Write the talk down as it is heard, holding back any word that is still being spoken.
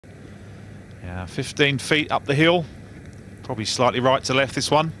Yeah, 15 feet up the hill. Probably slightly right to left,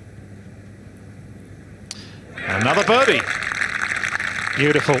 this one. Another birdie.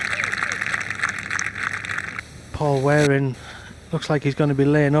 Beautiful. Paul Waring looks like he's going to be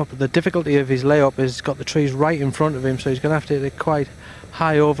laying up. The difficulty of his layup is he's got the trees right in front of him, so he's going to have to hit it quite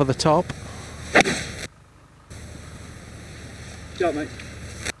high over the top. Job, mate.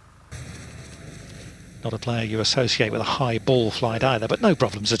 Not a player you associate with a high ball flight either, but no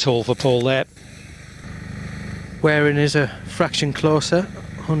problems at all for Paul there. Waring is a fraction closer,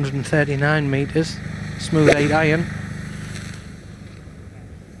 139 metres, smooth 8 iron.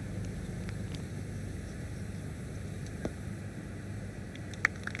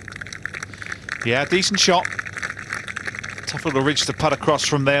 Yeah, decent shot. Tough little ridge to putt across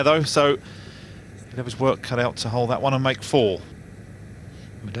from there, though, so he'll have his work cut out to hold that one and make 4.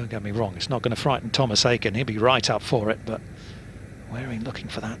 I mean, don't get me wrong, it's not going to frighten Thomas Aiken. He'll be right up for it, but Waring looking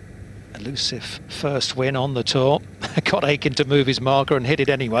for that elusive first win on the tour. Got Aiken to move his marker and hit it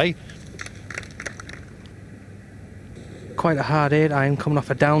anyway. Quite a hard 8 iron coming off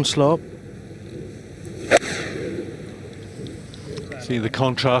a downslope. See the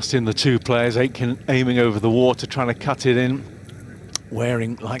contrast in the two players. Aiken aiming over the water, trying to cut it in.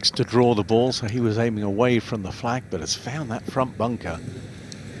 Waring likes to draw the ball, so he was aiming away from the flag, but has found that front bunker.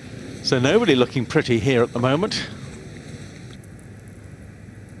 So nobody looking pretty here at the moment.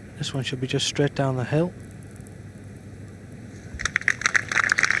 This one should be just straight down the hill.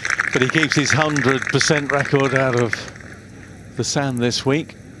 But he keeps his 100% record out of the sand this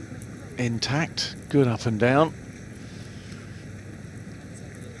week intact. Good up and down.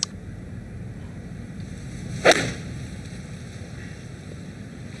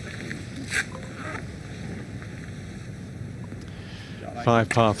 Five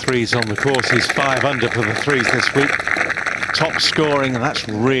par threes on the course. He's 5 under for the threes this week. Top scoring, and that's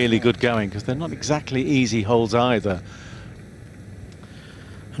really good going because they're not exactly easy holes either.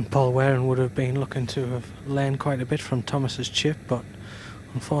 And Paul Waring would have been looking to have lain quite a bit from Thomas's chip, but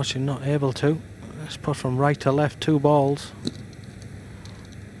unfortunately not able to. Let's put from right to left, 2 balls.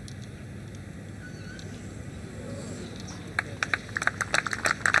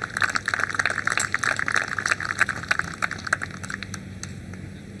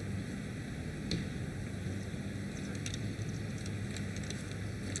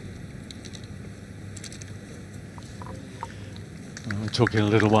 Talking a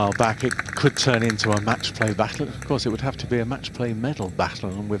little while back, it could turn into a match play battle. Of course, it would have to be a match play medal battle,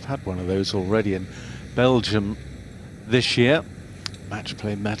 and we've had one of those already in Belgium this year. Match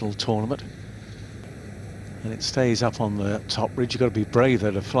play medal tournament. And it stays up on the top ridge. You've got to be brave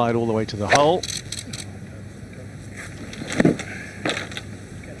there to fly it all the way to the hole.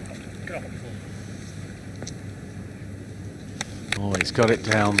 Oh, he's got it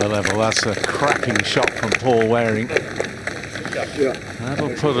down the level. That's a cracking shot from Paul Waring.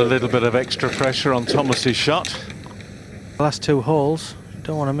 That'll put a little bit of extra pressure on Thomas's shot. Last 2 holes,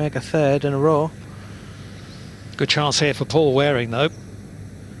 don't want to make a third in a row. Good chance here for Paul Waring though.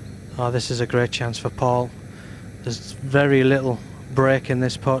 Oh, this is a great chance for Paul. There's very little break in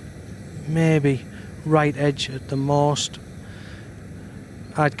this putt. Maybe right edge at the most.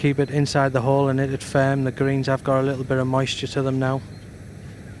 I'd keep it inside the hole and hit it firm. The greens have got a little bit of moisture to them now.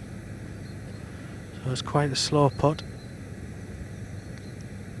 So it's quite a slow putt.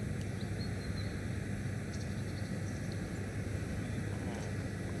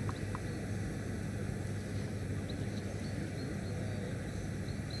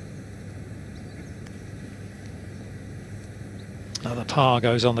 Another par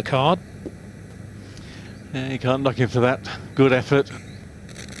goes on the card. Yeah, you can't knock him for that. Good effort.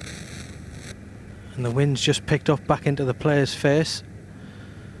 And the wind's just picked up back into the player's face.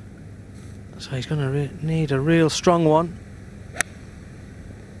 So he's going to need a real strong one.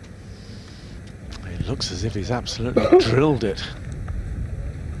 It looks as if he's absolutely drilled it.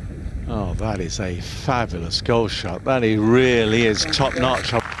 Oh, that is a fabulous goal shot. That he really is top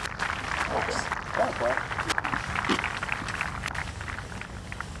notch.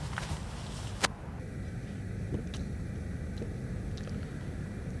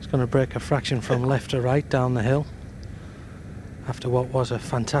 Going to break a fraction from left to right down the hill after what was a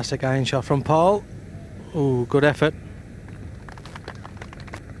fantastic iron shot from Paul. Ooh, good effort.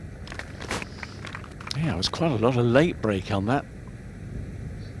 Yeah, it was quite a lot of late break on that.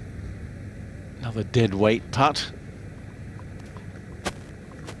 Another dead weight putt.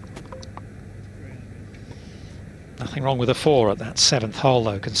 Nothing wrong with a 4 at that 7th hole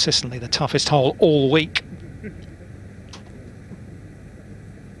though, consistently the toughest hole all week.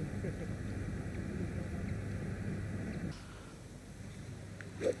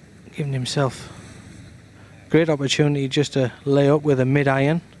 Giving himself great opportunity just to lay up with a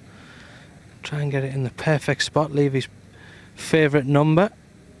mid-iron. Try and get it in the perfect spot, leave his favourite number.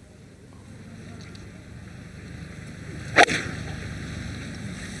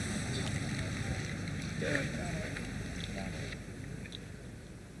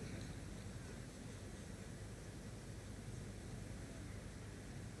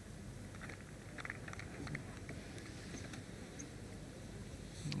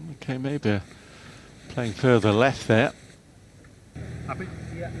 Okay, maybe playing further left there. Happy?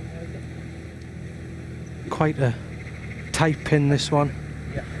 Yeah. Quite a tight pin, this one.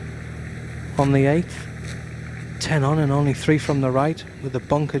 Yeah. On the 8th. 10 on and only 3 from the right, with the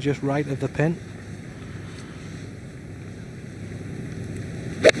bunker just right of the pin.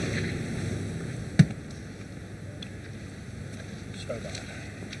 So bad.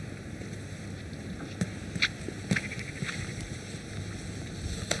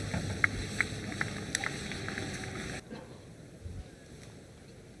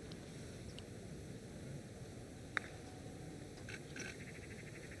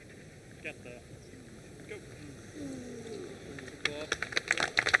 Get there. Go. I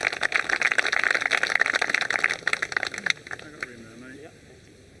got room there, mate. Yeah.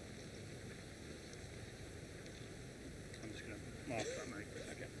 I'm just going to mark that, mate.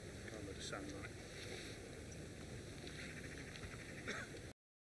 Okay. I'll let it sound right.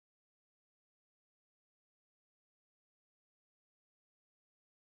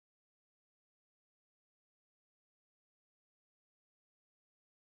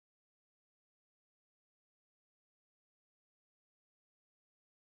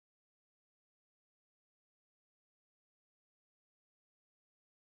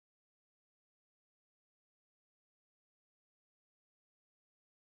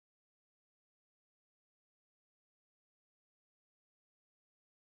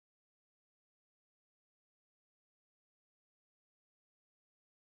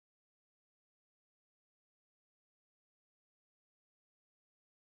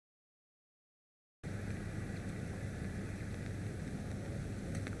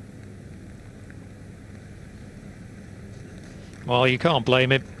 Well, you can't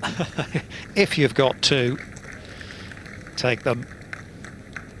blame him. If you've got to, take them.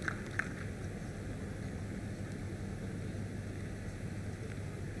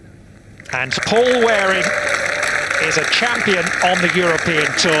 And Paul Waring is a champion on the European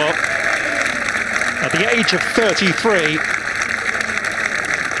Tour at the age of 33.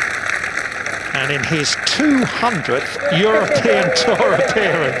 And in his 200th European Tour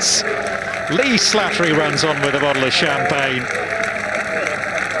appearance, Lee Slattery runs on with a bottle of champagne.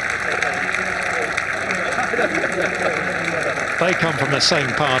 They come from the same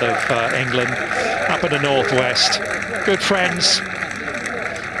part of England, up in the northwest. Good friends,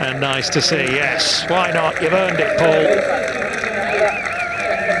 and nice to see. Yes, why not? You've earned it, Paul.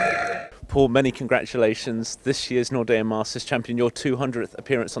 Paul, many congratulations. This year's Nordea Masters champion, your 200th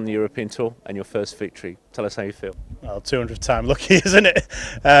appearance on the European Tour and your first victory. Tell us how you feel. Well, 200th time lucky, isn't it?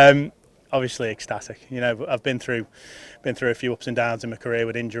 Obviously ecstatic. You know, I've been through a few ups and downs in my career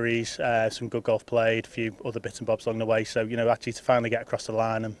with injuries, some good golf played, a few other bits and bobs along the way. So, you know, actually to finally get across the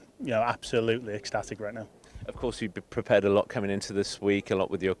line, I'm, you know, absolutely ecstatic right now. Of course, you've prepared a lot coming into this week, a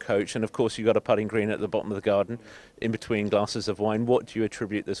lot with your coach, and of course you've got a putting green at the bottom of the garden, in between glasses of wine. What do you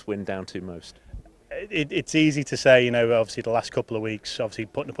attribute this win down to most? It's easy to say, you know, obviously the last couple of weeks, obviously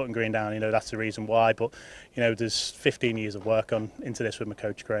putting the putting green down, you know, that's the reason why. But, you know, there's 15 years of work on into this with my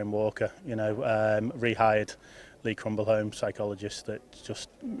coach, Graham Walker, you know, rehired Lee Crumblehome, psychologist, that just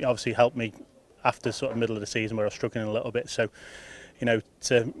obviously helped me after sort of middle of the season where I was struggling a little bit. So, you know,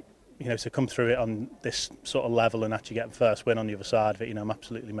 to come through it on this sort of level and actually get the first win on the other side of it, you know, I'm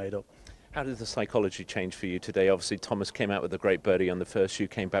absolutely made up. How did the psychology change for you today? Obviously, Thomas came out with a great birdie on the first, you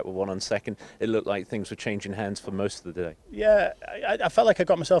came back with one on second. It looked like things were changing hands for most of the day. Yeah, I felt like I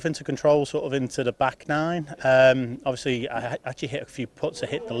got myself into control, sort of into the back nine. Obviously, I actually hit a few putts. I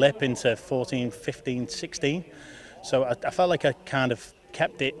hit the lip into 14, 15, 16. So I felt like I kind of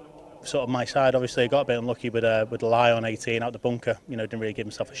kept it sort of my side. Obviously, I got a bit unlucky with a lie on 18 out the bunker. You know, didn't really give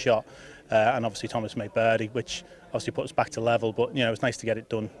myself a shot. And obviously, Thomas made birdie, which obviously put us back to level. But, you know, it was nice to get it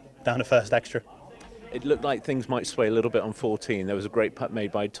done down the first extra. It looked like things might sway a little bit on 14. There was a great putt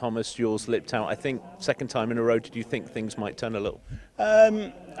made by Thomas. Yours lipped out. I think second time in a row. Did you think things might turn a little? I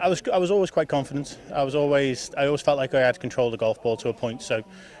was always quite confident. I always felt like I had control of the golf ball to a point. So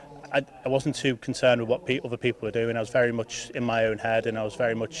I wasn't too concerned with what other people were doing. I was very much in my own head, and I was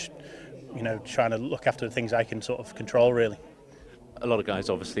very much, you know, trying to look after the things I can sort of control, really. A lot of guys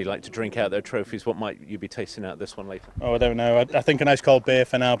obviously like to drink out their trophies. What might you be tasting out this one later? Oh, I don't know. I think a nice cold beer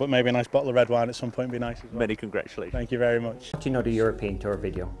for now, but maybe a nice bottle of red wine at some point would be nice as well. Many congratulations. Thank you very much. To know the European Tour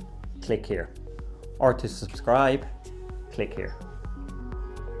video, click here. Or to subscribe, click here.